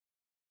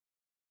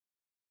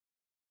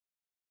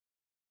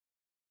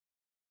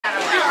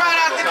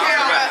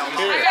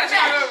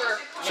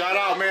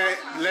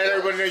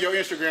there your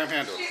Instagram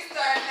handle?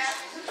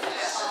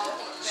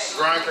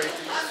 GrindFace.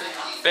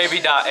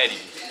 Baby.Eddie.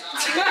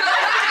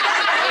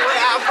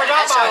 I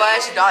forgot my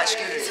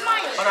scooter.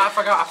 Hold on, I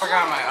forgot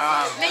my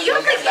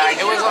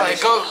it was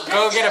like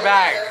go get a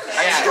bag.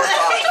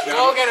 Yeah.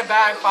 Go get a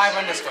bag 5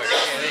 underscore. Yeah,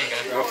 there you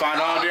go. You'll find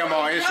all of them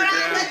on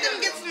Instagram.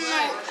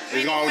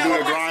 He's gonna do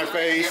the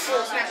GrindFace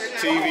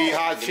TV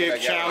Hot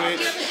Chip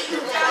Challenge.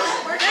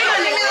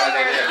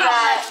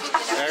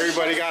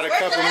 Everybody got a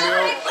cup of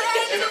milk.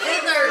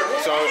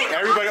 So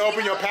everybody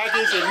open your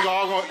package and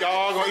y'all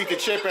all gonna eat the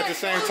chip at the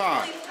same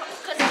time.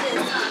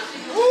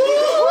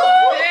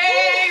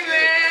 Hey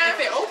man,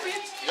 they open.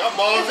 Y'all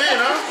balls in,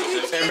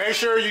 huh? And make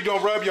sure you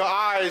don't rub your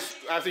eyes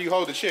after you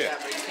hold the chip.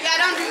 Yeah,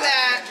 don't do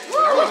that.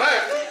 What was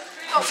that?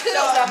 Oh,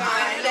 those are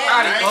mine.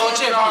 Alright, hold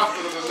chip off.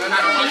 This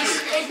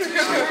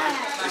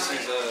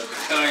is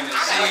behind the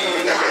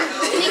scenes.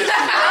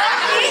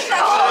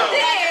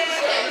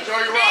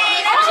 Enjoy your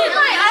ride.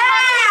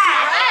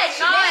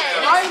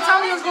 Why you tell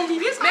me it was gonna be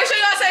this? Make sure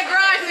y'all say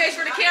GrindFace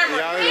for the camera.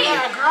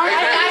 Yeah,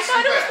 I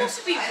thought it was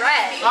supposed to be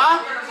red. Huh?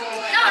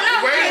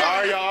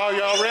 Alright,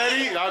 y'all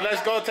ready?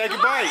 Let's go take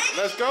a bite.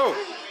 Let's go.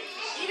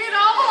 Eat it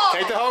all.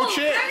 Take the whole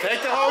chip.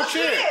 Take the whole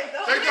chip.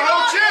 Take the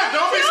whole chip.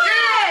 Don't be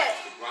scared.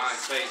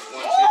 GrindFace,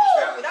 one chip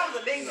challenge. That was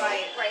a big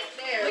bite right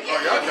there.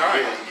 Oh, y'all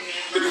dying.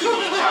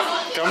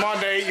 Come on,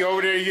 Nate. You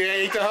over there. You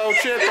ain't eat the whole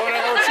chip. Throw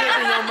that whole chip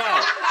in your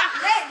mouth.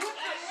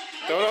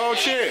 Throw the whole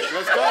chip.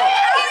 Let's go.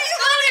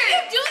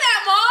 Do that,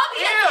 Mom.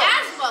 He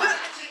has asthma.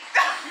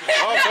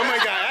 Oh, somebody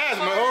got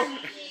asthma.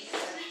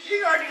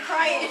 He already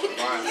crying.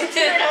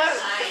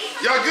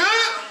 Y'all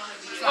good?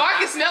 Oh, I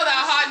can smell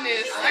that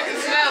hotness. I can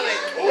smell it.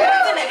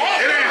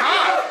 It ain't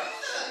hot.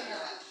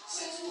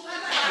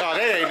 No,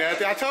 they ain't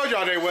nothing. I told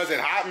y'all they wasn't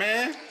hot,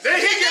 man. He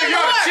gave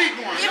y'all a cheap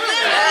one.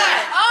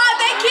 Oh,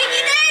 they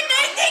kicking in.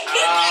 They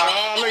kicking in.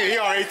 Oh, look, he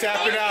already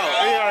tapping out.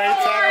 He already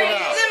tapping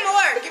out. Give them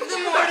more. Give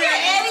them more.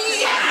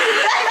 Eddie.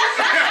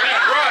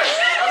 Right.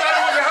 I thought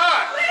it wasn't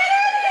hot.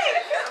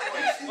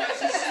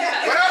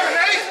 What happened,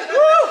 Nate?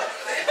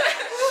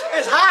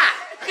 It's hot.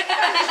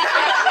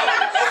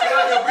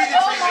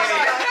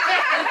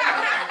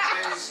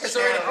 It's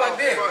already plugged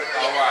in.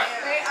 All right.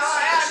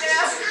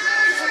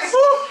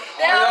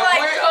 They're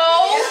like,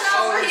 oh.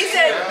 He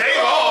said, They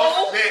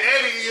off. Then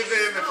Eddie is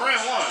in the friend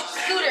one.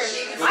 Scooter.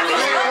 I can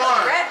smell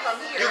one.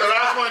 You're the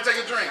last one to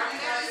take a drink.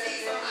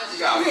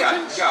 You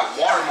got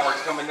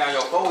watermarks coming down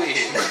your forehead.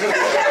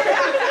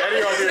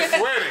 Eddie over here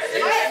sweating.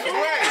 He's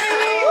sweating.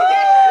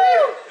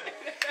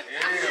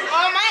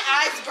 Oh, my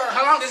eyes burn.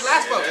 How long does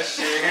last boat?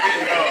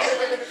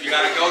 You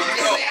gotta go, you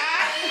go.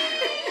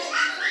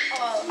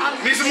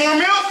 Need some more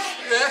milk?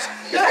 Yes.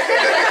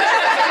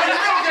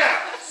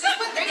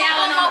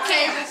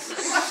 Okay.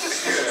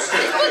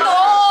 Put the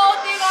whole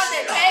thing on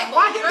the table.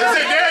 They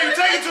said, Dad, you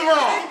taking too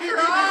long.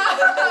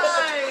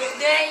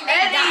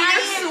 Eddie,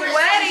 you're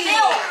sweaty.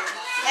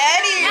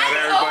 Eddie. Got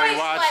everybody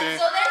watching.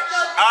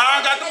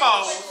 I got the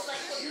ball.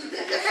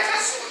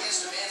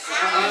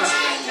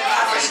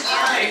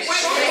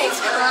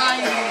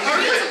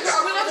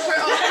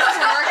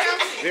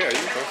 Yeah,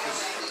 you go.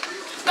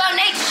 Bro,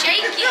 Nate's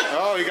shaking.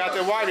 Oh, you got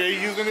the wipe.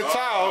 He's using the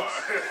towel.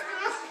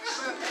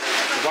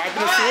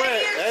 Wiping the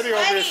sweat. Eddie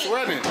over here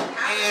sweating.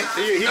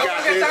 He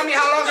got this. Tell me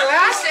how long it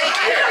lasts?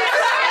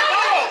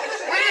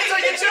 We didn't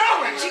take a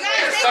challenge. You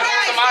guys Suck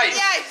some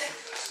ice.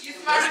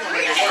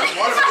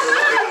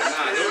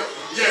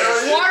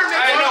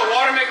 I know,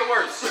 water make it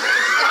worse.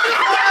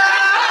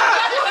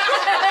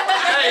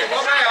 Hey, my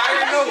man, I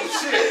didn't know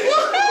shit.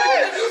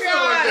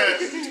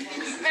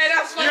 Hey,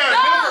 that's funny. Yeah,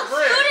 milk or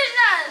bread? Scooter's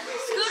not.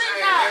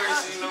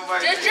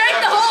 Just drink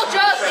the whole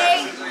jug,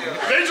 Nate.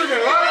 They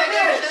drinking light.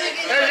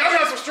 Hey, y'all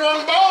got some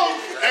strong bones.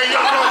 Hey,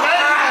 y'all know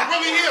that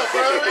really heal,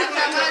 bro.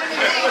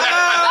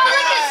 Oh,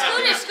 look at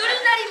Scooter.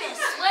 Scooter's not even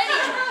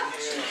sweating.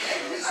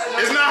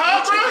 It's not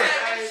hot, bro?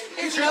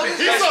 He's so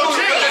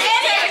chill.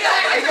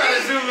 I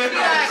gotta zoom in.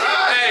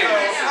 Hey,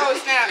 Oh,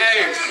 snap.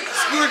 hey,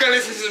 Scooter gotta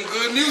listen to some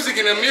good music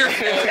in the mirror.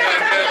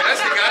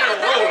 That's the guy that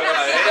rolled.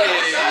 Like,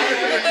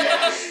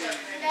 hey.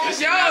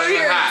 Y'all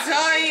here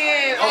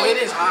dying. Oh, it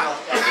is hot.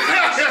 I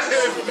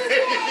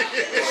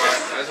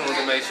just wanted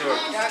to make sure.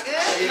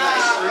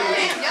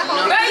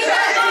 Hey,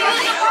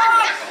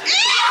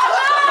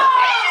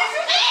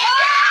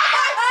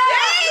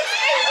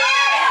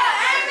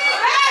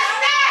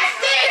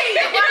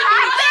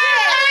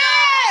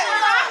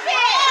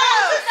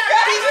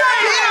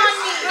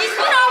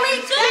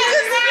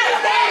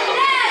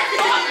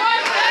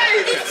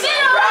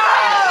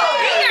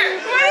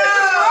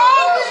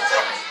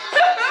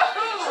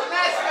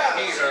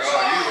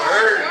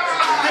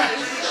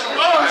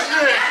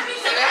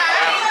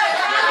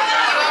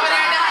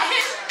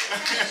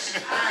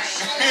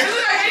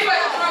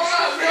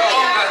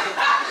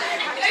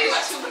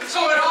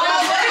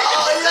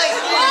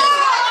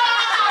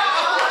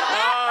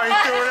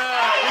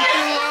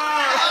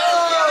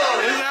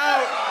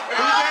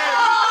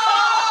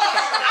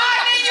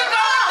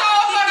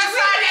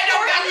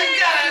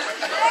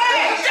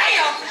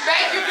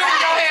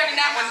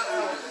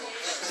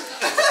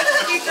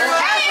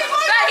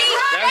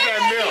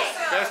 milk.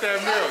 That's that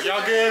milk.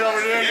 Y'all get it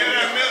over there? Yeah,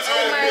 that milk.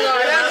 Oh my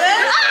God, that's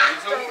it?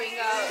 Throwing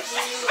up.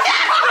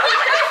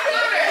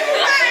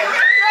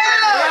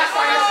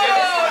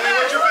 Hey,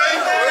 what you pay?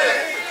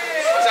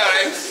 What's up,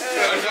 Ace?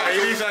 He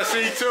needs to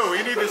sing too.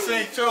 He needs to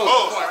sing too.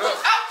 Oh.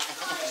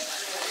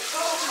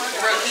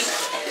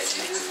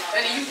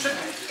 Eddie, you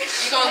tripping?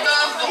 You gonna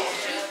throw?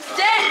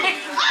 Dang!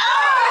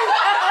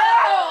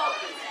 Oh!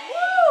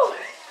 Woo!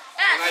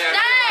 That's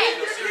dang!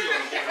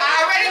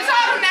 I already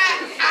told him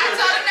that. I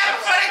told him that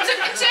before they took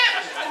the chip.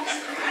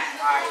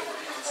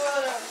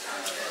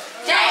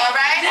 Dang! All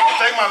right? I'll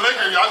take my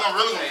liquor. Y'all gonna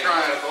really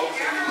try it.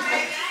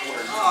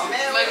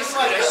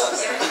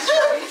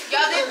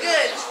 Y'all did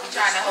good. I'm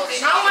trying to hold it.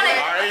 I want to.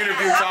 All right,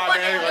 interview time,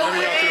 man. Let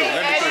me go through.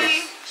 Let me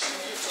through.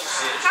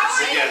 How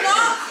are you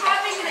not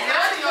having an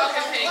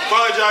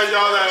Apologize,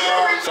 y'all.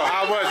 So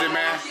how was it,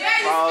 man?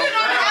 I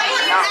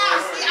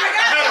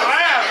had a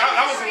laugh.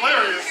 That was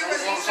hilarious.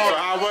 So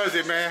how was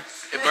it, man?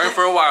 It burned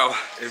for a while.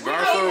 It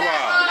burned for a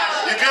while.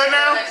 You good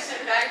now?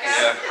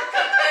 Yeah.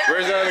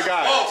 Where's the other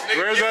guy?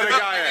 Where's the other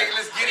guy at?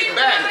 Let's get it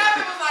back.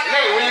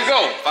 Hey, where you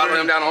go? Follow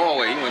him down the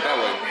hallway. He went that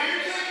way.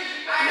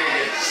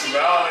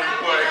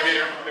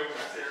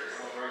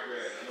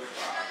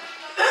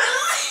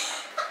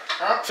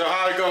 So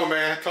how'd it go,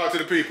 man? Talk to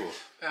the people.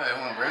 Yeah, it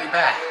went really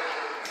bad.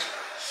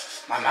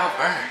 My mouth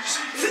burns.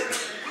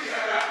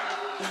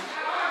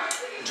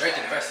 I'm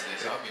drinking the rest of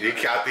this. He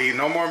got to eat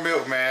no more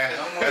milk, man.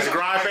 That's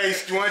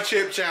GrindFace one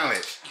chip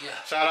challenge. Yeah.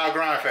 Shout out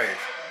GrindFace.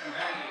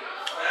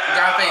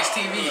 GrindFace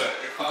TV.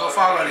 Go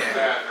follow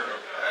that.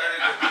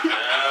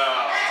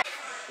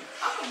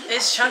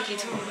 It's chunky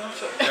too.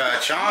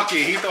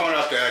 Chonky, he throwing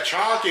up there.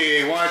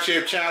 Chonky, one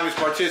chip challenge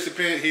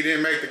participant. He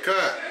didn't make the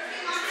cut.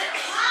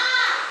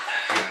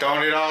 He's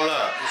throwing it all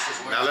up.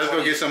 Now let's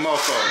go get some more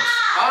folks.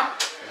 Huh?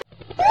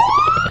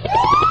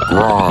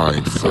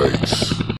 GrindFace.